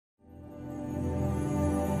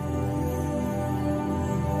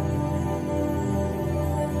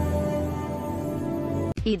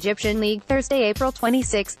Egyptian League Thursday, April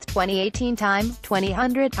 26, 2018 Time,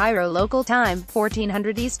 2000 Cairo Local Time,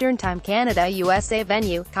 1400 Eastern Time Canada USA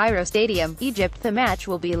Venue, Cairo Stadium, Egypt. The match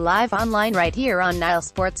will be live online right here on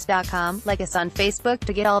nilesports.com. Like us on Facebook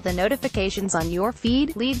to get all the notifications on your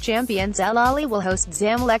feed. League champions Ahly will host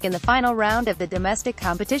Zamalek in the final round of the domestic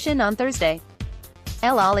competition on Thursday.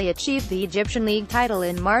 Ahly achieved the Egyptian League title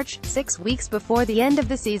in March, 6 weeks before the end of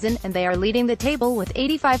the season, and they are leading the table with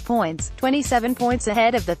 85 points, 27 points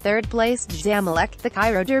ahead of the third-place Zamalek. The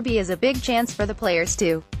Cairo Derby is a big chance for the players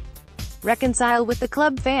to reconcile with the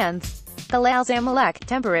club fans. Al Zamalek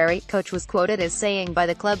temporary coach was quoted as saying by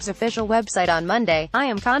the club's official website on Monday, "I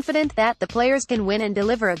am confident that the players can win and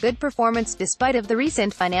deliver a good performance despite of the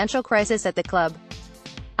recent financial crisis at the club.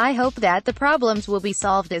 I hope that the problems will be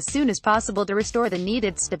solved as soon as possible to restore the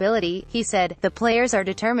needed stability," he said. The players are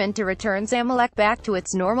determined to return Zamalek back to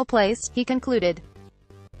its normal place, he concluded.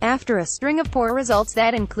 After a string of poor results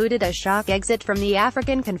that included a shock exit from the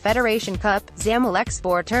African Confederation Cup, Zamalek's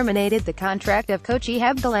board terminated the contract of coach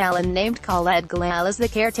Ehab Galal and named Khaled Galal as the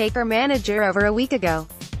caretaker manager over a week ago.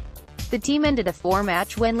 The team ended a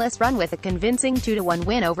 4-match winless run with a convincing 2-1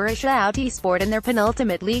 win over Ahly Sport in their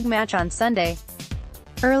penultimate league match on Sunday.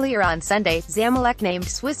 Earlier on Sunday, Zamalek named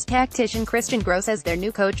Swiss tactician Christian Gross as their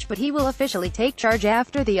new coach, but he will officially take charge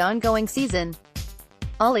after the ongoing season.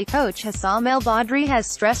 Ahly coach Hassam El Badri has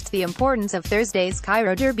stressed the importance of Thursday's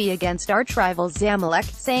Cairo Derby against arch-rival Zamalek,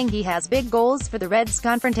 saying he has big goals for the Reds'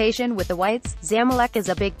 confrontation with the Whites. "Zamalek is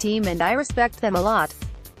a big team and I respect them a lot.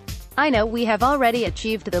 I know we have already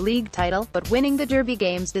achieved the league title, but winning the Derby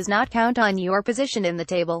games does not count on your position in the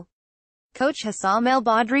table," Coach Hassam El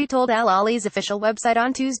Badri told Al Ahly's official website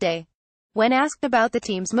on Tuesday. When asked about the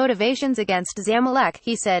team's motivations against Zamalek,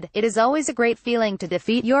 he said, "It is always a great feeling to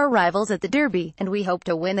defeat your rivals at the Derby, and we hope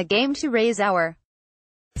to win a game to raise our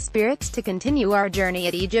spirits to continue our journey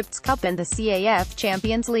at Egypt's Cup and the CAF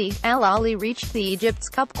Champions League." Al Ahly reached the Egypt's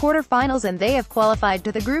Cup quarter-finals and they have qualified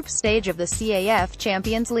to the group stage of the CAF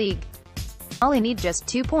Champions League. Ahly need just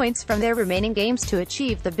 2 points from their remaining games to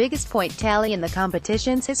achieve the biggest point tally in the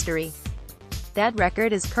competition's history. That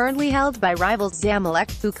record is currently held by rivals Zamalek,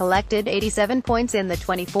 who collected 87 points in the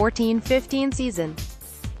 2014-15 season.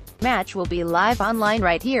 Match will be live online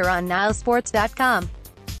right here on nilesports.com.